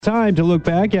Time to look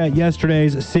back at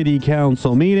yesterday's City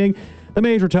Council meeting. The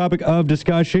major topic of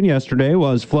discussion yesterday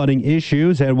was flooding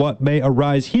issues and what may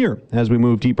arise here as we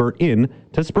move deeper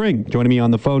into spring. Joining me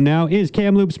on the phone now is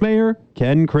Kamloops Mayor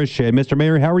Ken Christian. Mr.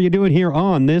 Mayor, how are you doing here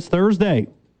on this Thursday?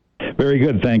 Very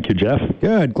good. Thank you, Jeff.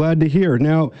 Good. Glad to hear.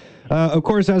 Now, of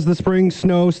course, as the spring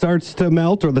snow starts to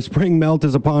melt, or the spring melt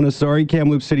is upon us,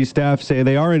 Kamloops City staff say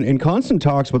they are in constant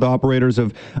talks with operators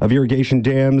of irrigation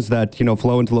dams that,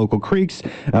 flow into local creeks.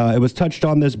 It was touched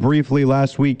on this briefly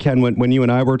last week, Ken, when you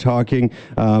and I were talking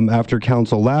after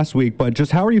council last week. But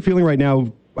just how are you feeling right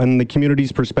now on the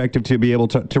community's perspective to be able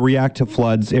to react to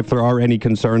floods if there are any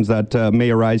concerns that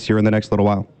may arise here in the next little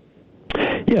while?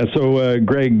 Yeah, so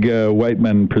Greg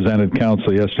Whiteman presented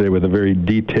council yesterday with a very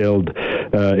detailed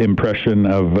impression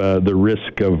of the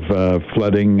risk of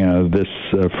flooding this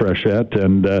freshet,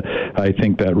 and I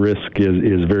think that risk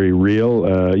is very real.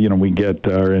 We get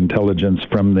our intelligence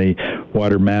from the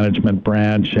water management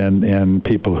branch and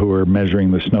people who are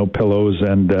measuring the snow pillows,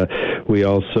 and we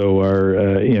also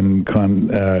are in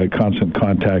constant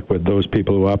contact with those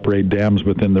people who operate dams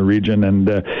within the region, and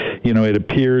it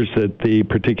appears that the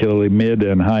particularly mid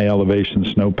and high elevation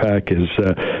snowpack is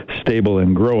stable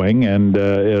and growing, and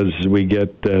as we get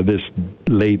this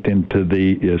late into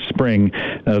the spring,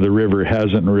 the river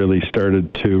hasn't really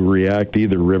started to react,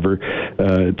 either river,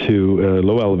 to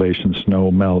low elevation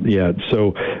snow melt yet.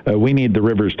 So we need the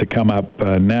rivers to come up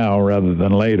now rather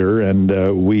than later,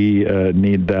 and we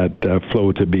need that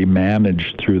flow to be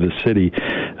managed through the city.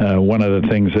 One of the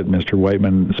things that Mr.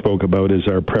 Whiteman spoke about is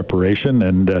our preparation,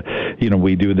 and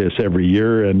we do this every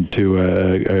year and to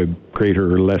a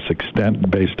greater or less extent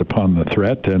based upon the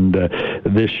threat, and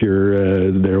this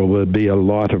year there will be a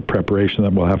lot of preparation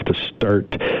that we'll have to start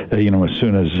as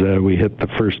soon as we hit the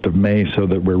 1st of May, so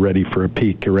that we're ready for a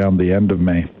peak around the end of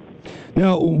May.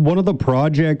 Now, one of the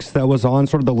projects that was on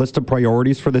sort of the list of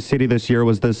priorities for the city this year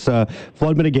was this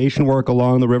flood mitigation work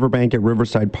along the riverbank at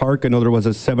Riverside Park. I know there was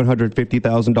a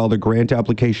 $750,000 grant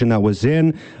application that was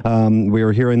in. We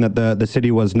were hearing that the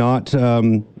city was not,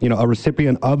 a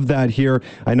recipient of that here.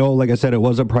 I know, like I said, it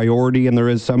was a priority, and there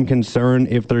is some concern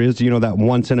if there is, that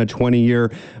once in a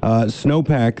 20-year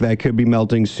snowpack that could be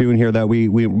melting soon here that we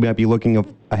might be looking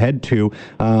ahead to.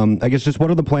 I guess just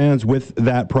what are the plans with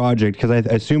that project? Because I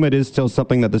assume it is still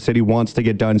something that the city wants to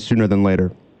get done sooner than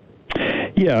later.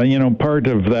 Yeah, part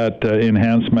of that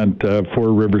enhancement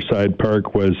for Riverside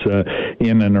Park was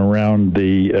in and around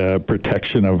the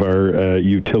protection of our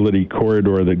utility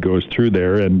corridor that goes through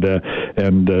there, and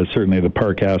certainly the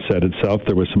park asset itself.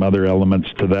 There was some other elements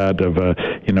to that of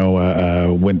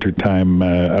a wintertime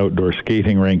outdoor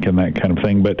skating rink and that kind of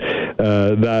thing, but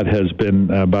that has been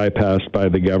bypassed by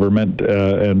the government,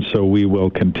 and so we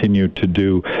will continue to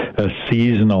do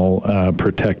seasonal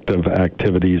protective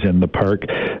activities in the park.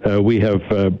 We have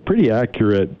pretty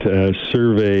accurate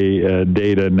survey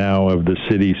data now of the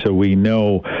city, so we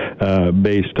know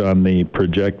based on the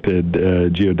projected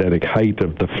geodetic height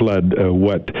of the flood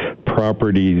what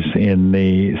properties in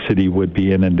the city would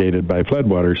be inundated by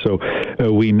floodwater. So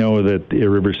we know that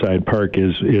Riverside Park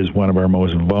is one of our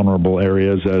most vulnerable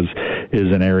areas, as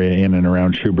is an area in and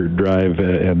around Schubert Drive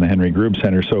and the Henry Grube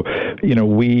Center. So,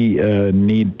 we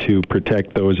need to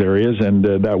protect those areas, and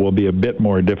that will be a bit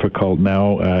more difficult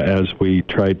now as we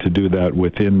try to do that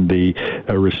within the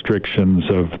restrictions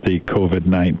of the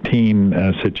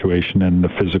COVID-19 situation and the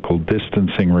physical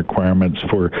distancing requirements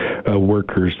for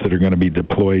workers that are going to be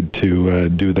deployed to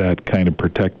do that kind of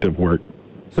protective work.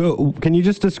 So can you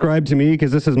just describe to me,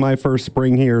 because this is my first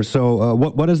spring here, so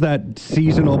what does that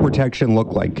seasonal protection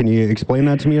look like? Can you explain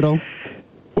that to me at all?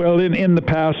 Well, in the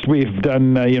past, we've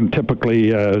done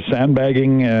typically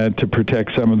sandbagging to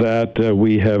protect some of that.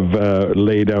 We have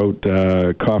laid out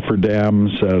coffer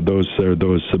dams. Those are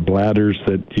those bladders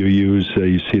that you use.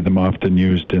 You see them often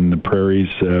used in the prairies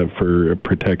for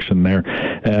protection there.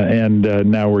 And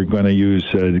now we're going to use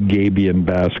gabion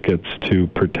baskets to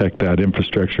protect that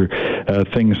infrastructure.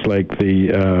 Things like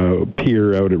the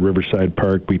pier out at Riverside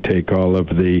Park, we take all of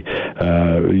the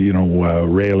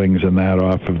railings and that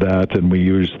off of that, and we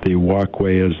use the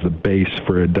walkway as the base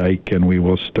for a dike, and we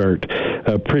will start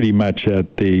pretty much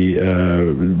at the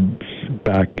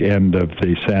back end of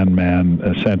the Sandman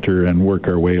Center and work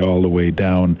our way all the way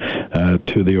down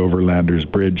to the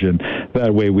Overlanders Bridge, and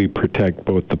that way we protect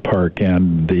both the park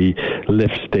and the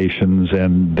lift stations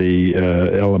and the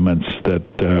elements that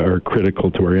are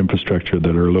critical to our infrastructure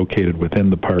that are located within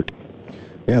the park.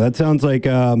 Yeah, that sounds like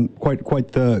quite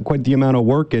the amount of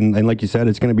work, and like you said,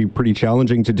 it's going to be pretty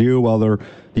challenging to do while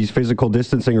these physical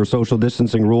distancing or social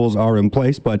distancing rules are in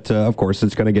place. But of course,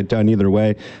 it's going to get done either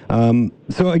way.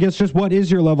 So I guess just what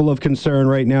is your level of concern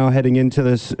right now heading into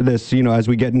this as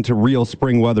we get into real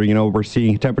spring weather? We're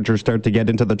seeing temperatures start to get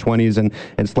into the 20s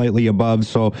and slightly above.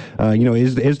 So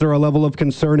is there a level of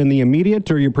concern in the immediate,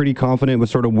 or you're pretty confident with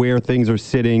sort of where things are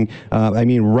sitting?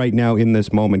 Right now in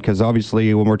this moment, because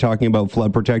obviously when we're talking about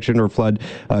flood protection or flood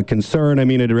concern,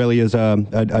 it really is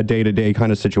a day-to-day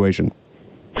kind of situation.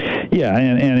 Yeah,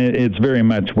 and it's very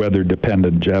much weather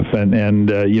dependent, Jeff. And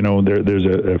there's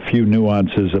a few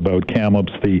nuances about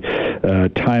Kamloops. The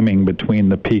timing between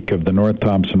the peak of the North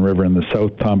Thompson River and the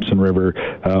South Thompson River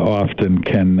often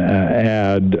can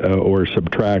add or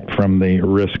subtract from the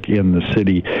risk in the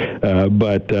city.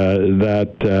 But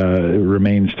that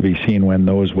remains to be seen when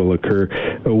those will occur.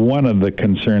 One of the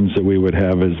concerns that we would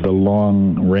have is the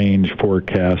long-range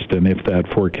forecast, and if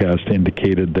that forecast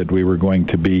indicated that we were going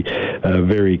to be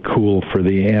very cool for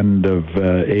the end of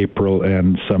April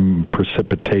and some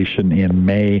precipitation in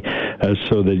May,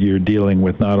 so that you're dealing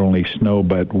with not only snow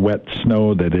but wet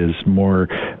snow that is more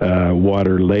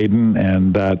water laden,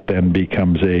 and that then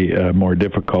becomes a more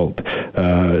difficult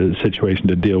situation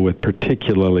to deal with,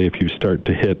 particularly if you start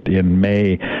to hit in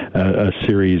May a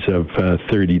series of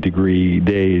 30-degree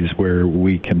days where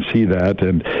we can see that.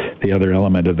 And the other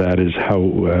element of that is how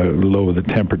low the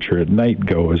temperature at night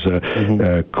goes.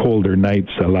 Colder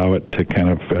nights allow it to kind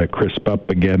of crisp up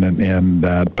again and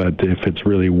that, but if it's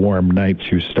really warm nights,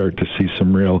 you start to see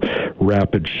some real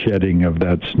rapid shedding of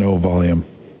that snow volume.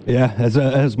 Yeah, as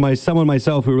someone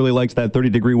myself who really likes that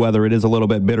 30-degree weather, it is a little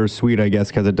bit bittersweet, I guess,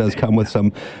 because it does come with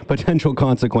some potential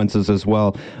consequences as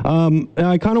well.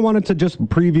 I kind of wanted to just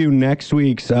preview next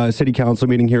week's City Council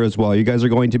meeting here as well. You guys are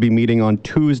going to be meeting on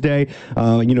Tuesday.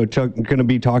 Going to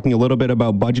be talking a little bit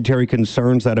about budgetary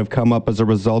concerns that have come up as a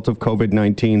result of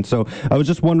COVID-19. So I was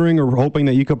just wondering or hoping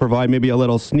that you could provide maybe a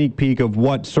little sneak peek of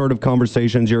what sort of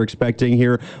conversations you're expecting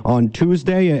here on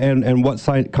Tuesday, and what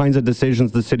kinds of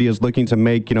decisions the city is looking to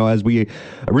make, as we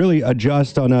really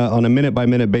adjust on a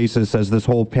minute-by-minute basis as this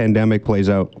whole pandemic plays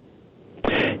out.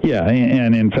 Yeah,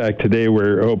 and in fact, today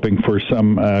we're hoping for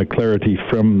some clarity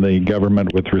from the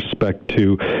government with respect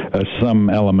to some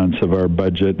elements of our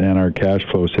budget and our cash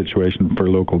flow situation for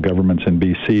local governments in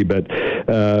BC. But,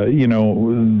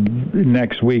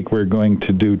 next week we're going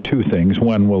to do two things.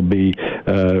 One will be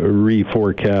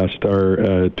reforecast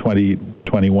our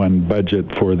 2021 budget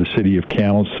for the city of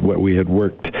Kamloops. What we had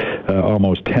worked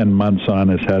almost 10 months on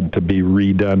has had to be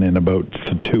redone in about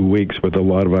 2 weeks with a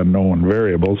lot of unknown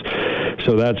variables.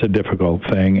 So that's a difficult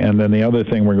thing. And then the other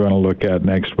thing we're going to look at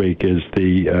next week is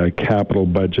the capital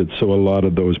budget. So a lot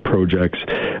of those projects,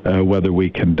 whether we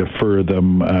can defer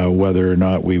them, whether or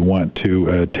not we want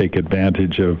to take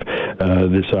advantage of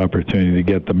this opportunity to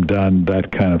get them done,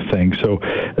 that kind of thing. So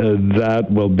that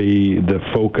will be the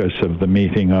focus of the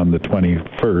meeting on the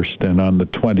 21st. And on the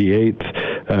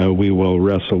 28th, we will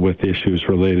wrestle with issues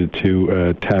related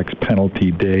to tax penalty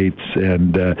dates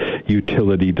and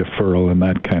utility deferral and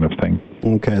that kind of thing.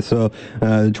 Okay, so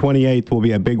the 28th will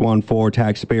be a big one for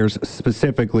taxpayers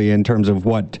specifically in terms of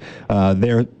what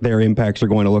their impacts are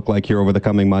going to look like here over the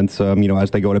coming months,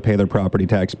 as they go to pay their property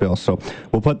tax bills. So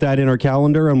we'll put that in our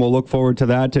calendar, and we'll look forward to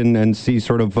that and see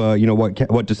sort of,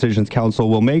 what decisions council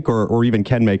will make or even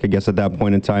can make, I guess, at that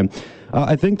point in time.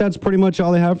 I think that's pretty much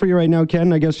all I have for you right now,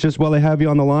 Ken. I guess just while I have you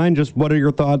on the line, just what are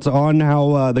your thoughts on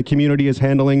how the community is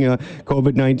handling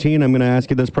COVID-19? I'm going to ask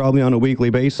you this probably on a weekly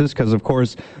basis because, of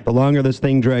course, the longer this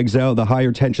thing drags out, the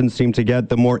higher tensions seem to get,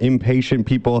 the more impatient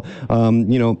people,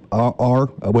 are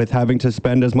with having to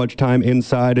spend as much time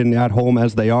inside and at home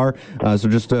as they are. So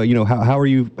just, how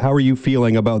are you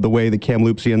feeling about the way the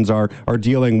Kamloopsians are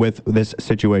dealing with this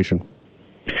situation?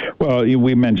 Well,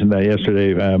 we mentioned that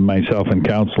yesterday. Myself and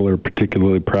council are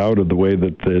particularly proud of the way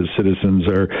that the citizens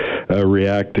are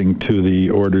reacting to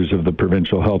the orders of the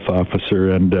provincial health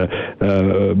officer, and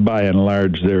by and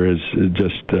large, there is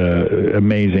just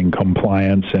amazing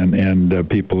compliance, and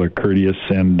people are courteous,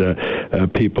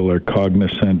 and people are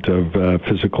cognizant of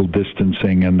physical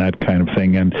distancing and that kind of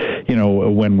thing. And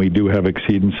when we do have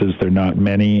exceedances, they're not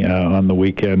many. On the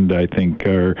weekend, I think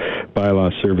our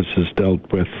bylaw services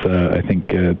dealt with,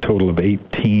 total of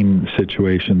 18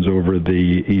 situations over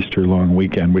the Easter long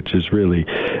weekend, which is really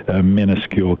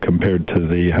minuscule compared to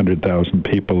the 100,000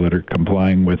 people that are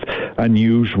complying with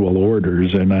unusual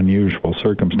orders and unusual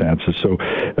circumstances. So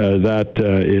that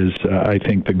is, I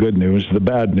think, the good news. The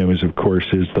bad news, of course,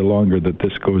 is the longer that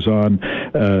this goes on,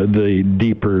 the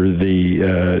deeper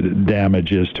the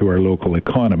damage is to our local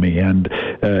economy. And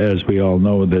as we all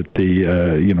know, that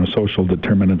the social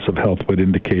determinants of health would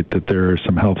indicate that there are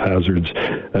some health hazards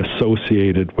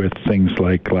associated with things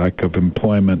like lack of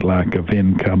employment, lack of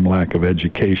income, lack of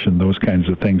education, those kinds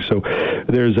of things. So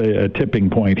there's a tipping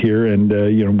point here,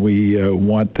 and we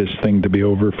want this thing to be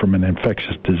over from an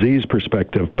infectious disease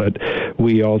perspective, but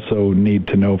we also need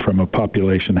to know from a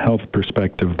population health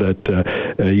perspective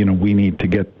that we need to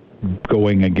get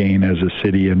going again as a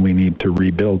city, and we need to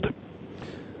rebuild.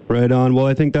 Right on. Well,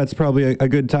 I think that's probably a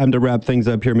good time to wrap things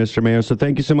up here, Mr. Mayor. So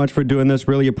thank you so much for doing this.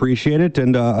 Really appreciate it.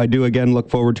 And I do, again, look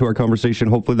forward to our conversation,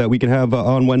 hopefully that we can have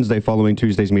on Wednesday following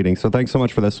Tuesday's meeting. So thanks so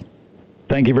much for this.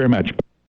 Thank you very much.